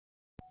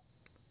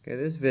Okay,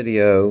 this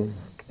video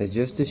is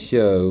just to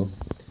show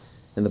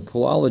in the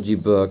Poolology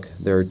book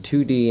there are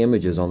 2D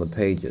images on the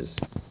pages.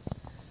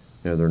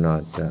 You know, they're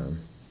not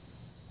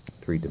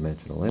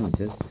three-dimensional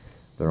images,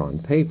 they're on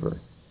paper.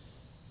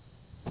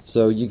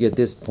 So you get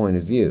this point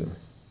of view,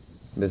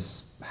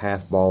 this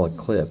half ball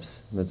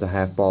eclipse. That's a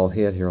half ball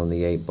hit here on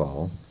the 8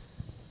 ball.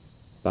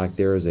 Back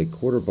there is a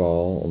quarter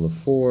ball on the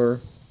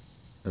 4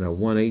 and a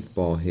 1/8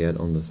 ball hit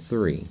on the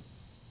 3.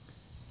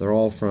 They're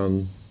all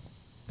from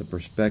the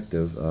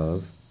perspective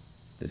of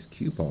this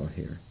cue ball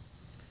here.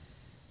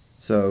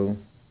 So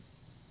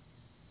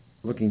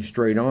looking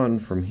straight on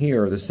from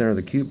here, the center of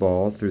the cue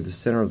ball through the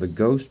center of the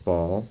ghost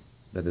ball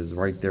that is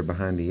right there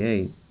behind the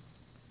 8,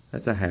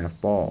 that's a half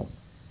ball.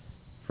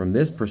 From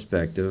this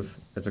perspective,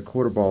 that's a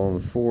quarter ball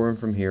on the 4, and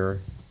from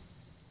here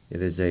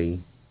it is a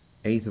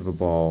 1/8 of a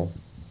ball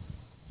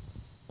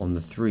on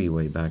the 3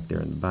 way back there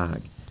in the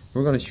back.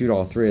 We're going to shoot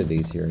all 3 of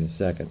these here in a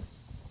second.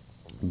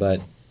 But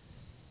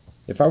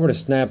if I were to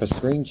snap a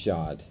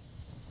screenshot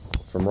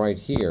from right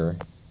here,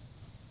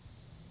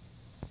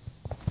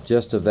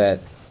 just of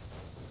that,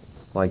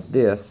 like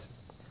this,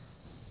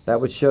 that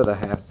would show the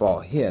half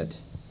ball hit.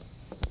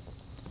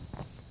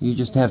 You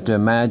just have to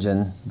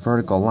imagine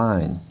vertical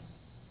line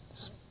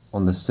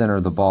on the center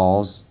of the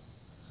balls,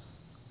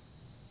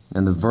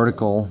 and the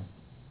vertical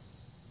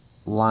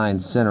line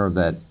center of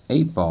that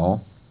 8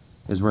 ball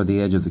is where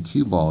the edge of the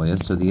cue ball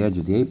is, so the edge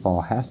of the 8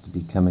 ball has to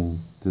be coming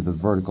through the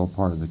vertical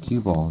part of the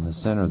cue ball in the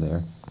center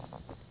there.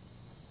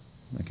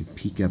 I could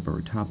peek up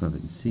over top of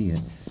it and see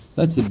it.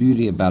 That's the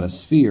beauty about a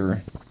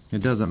sphere.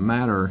 It doesn't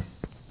matter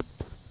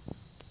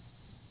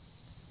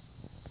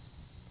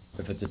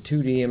if it's a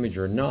 2D image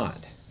or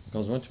not,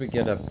 because once we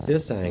get up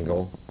this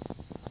angle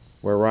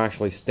where we're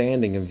actually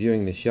standing and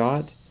viewing the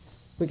shot,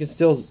 we can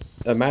still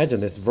imagine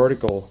this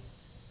vertical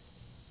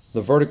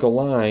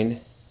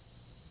line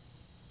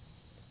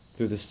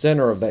through the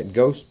center of that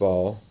ghost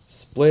ball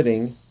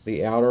splitting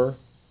the outer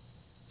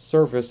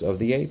surface of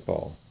the 8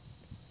 ball.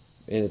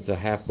 And it's a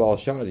half ball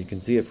shot. You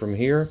can see it from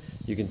here.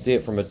 You can see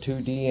it from a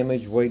 2D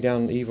image way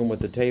down even with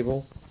the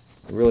table.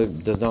 It really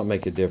does not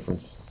make a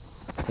difference.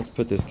 Let's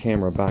put this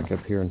camera back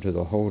up here into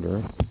the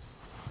holder.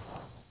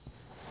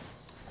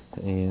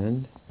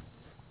 And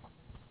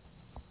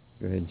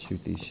go ahead and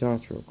shoot these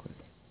shots real quick.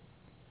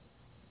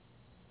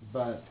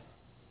 But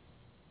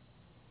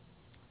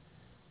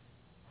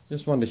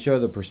just wanted to show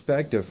the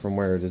perspective from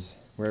where it is,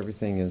 where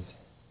everything is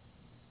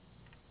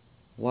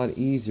a lot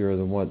easier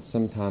than what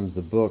sometimes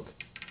the book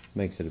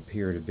makes it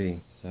appear to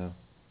be. So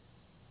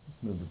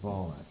let's move the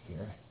ball out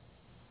here.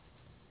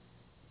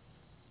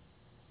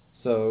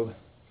 So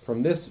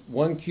from this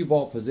one cue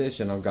ball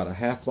position, I've got a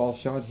half ball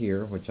shot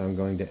here, which I'm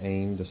going to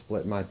aim to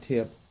split my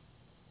tip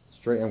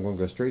straight. I'm going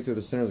to go straight through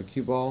the center of the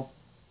cue ball,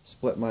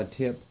 split my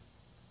tip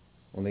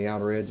on the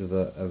outer edge of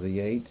the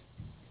 8.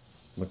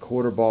 The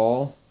quarter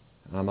ball,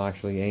 I'm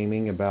actually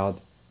aiming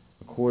about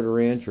a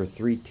 1/4 inch or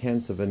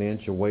 3/10 of an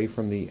inch away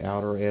from the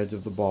outer edge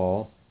of the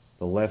ball.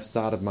 The left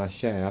side of my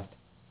shaft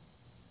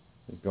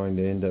is going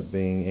to end up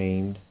being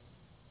aimed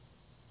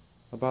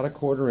about a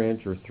 1/4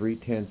 inch or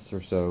 3/10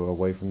 or so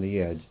away from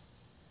the edge.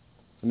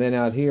 And then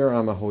out here,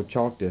 I'm a whole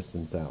chalk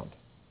distance out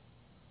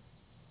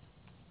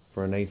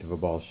for an 1/8 of a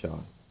ball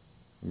shot.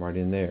 I'm right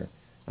in there.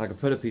 I could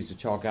put a piece of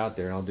chalk out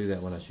there, and I'll do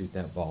that when I shoot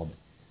that ball.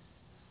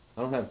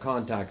 I don't have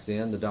contacts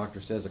in. The doctor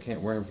says I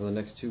can't wear them for the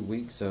next 2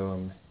 weeks, so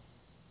I'm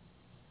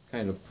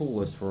kind of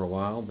poolless for a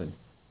while, but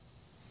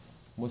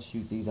we'll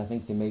shoot these. I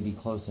think they may be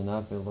close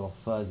enough. They're a little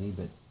fuzzy,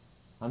 but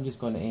I'm just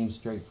going to aim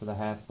straight for the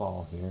half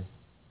ball here.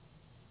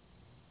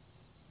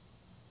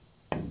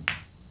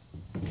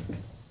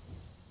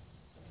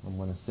 I'm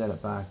going to set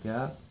it back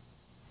up,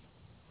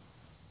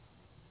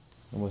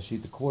 and we'll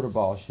shoot the quarter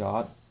ball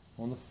shot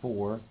on the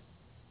 4.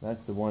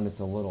 That's the one that's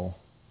a little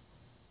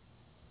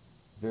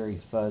very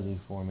fuzzy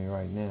for me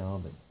right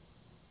now, but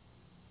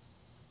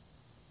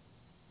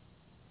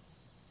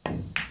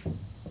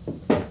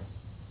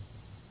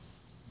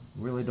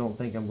really don't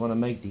think I'm going to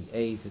make the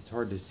 1/8. It's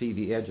hard to see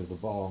the edge of the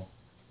ball,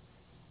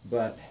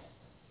 but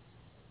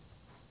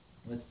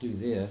let's do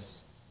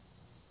this.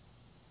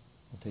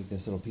 I'll take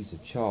this little piece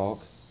of chalk.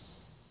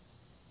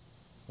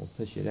 We'll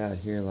push it out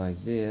here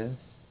like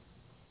this.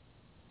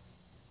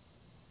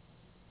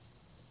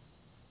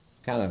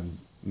 Kind of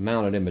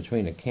mounted in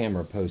between a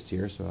camera post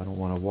here, so I don't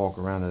want to walk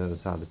around to the other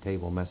side of the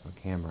table and mess my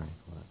camera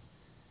ankle up.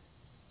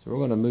 So we're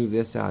going to move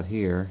this out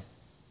here.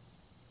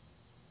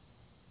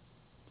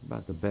 It's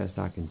about the best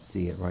I can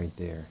see it right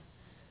there.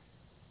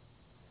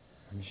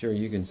 I'm sure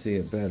you can see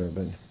it better,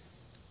 but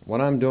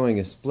what I'm doing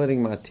is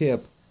splitting my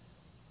tip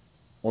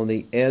on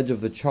the edge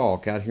of the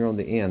chalk out here on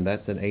the end.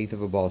 That's an 1/8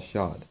 of a ball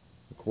shot.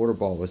 The quarter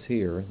ball was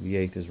here, the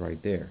 1/8 is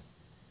right there.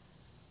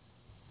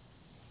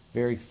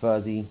 Very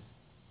fuzzy.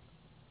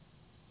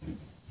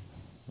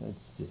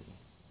 Let's see.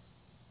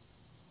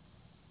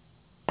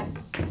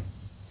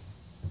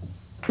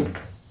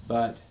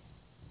 But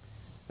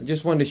I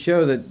just wanted to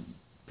show that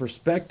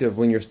perspective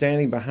when you're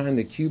standing behind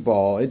the cue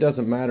ball. It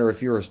doesn't matter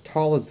if you're as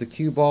tall as the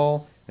cue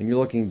ball and you're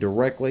looking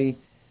directly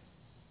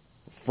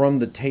from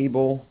the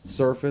table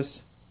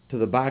surface to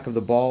the back of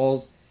the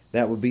balls,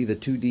 that would be the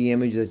 2D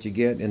image that you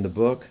get in the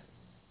book.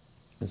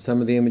 And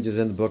some of the images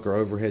in the book are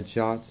overhead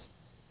shots.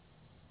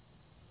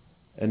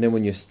 And then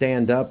when you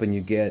stand up and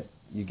you get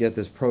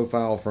this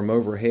profile from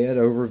overhead,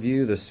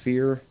 overview, the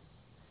sphere,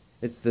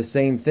 it's the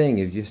same thing.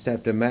 You just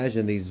have to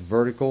imagine these a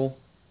vertical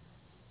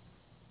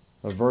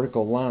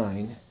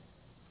line.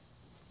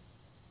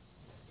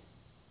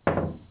 If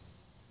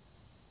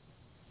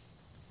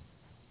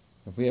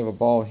we have a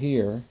ball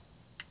here,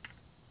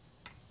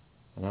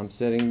 and I'm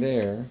sitting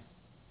there,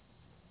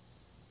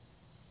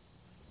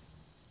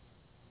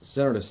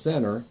 center to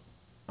center,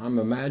 I'm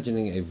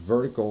imagining a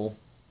vertical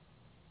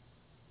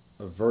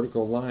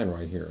line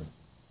right here.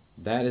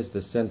 That is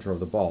the center of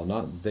the ball,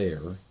 not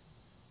there,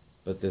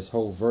 but this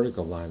whole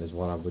vertical line is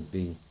what I would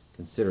be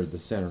considered the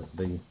center,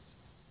 the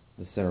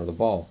center of the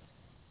ball.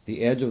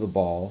 The edge of the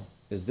ball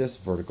is this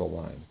vertical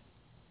line.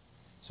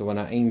 So when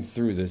I aim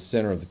through the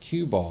center of the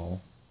cue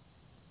ball,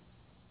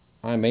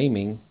 I'm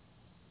aiming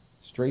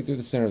straight through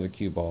the center of the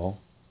cue ball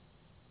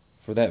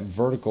for that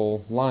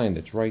vertical line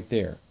that's right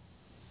there.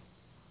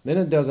 Then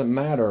it doesn't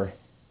matter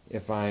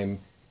if I've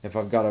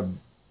got a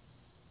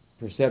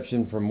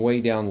perception from way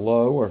down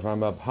low or if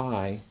I'm up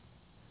high,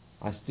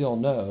 I still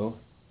know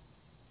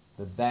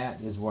that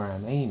that is where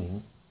I'm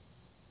aiming.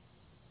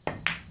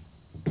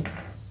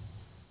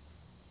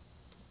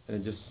 And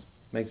it just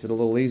makes it a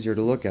little easier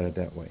to look at it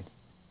that way.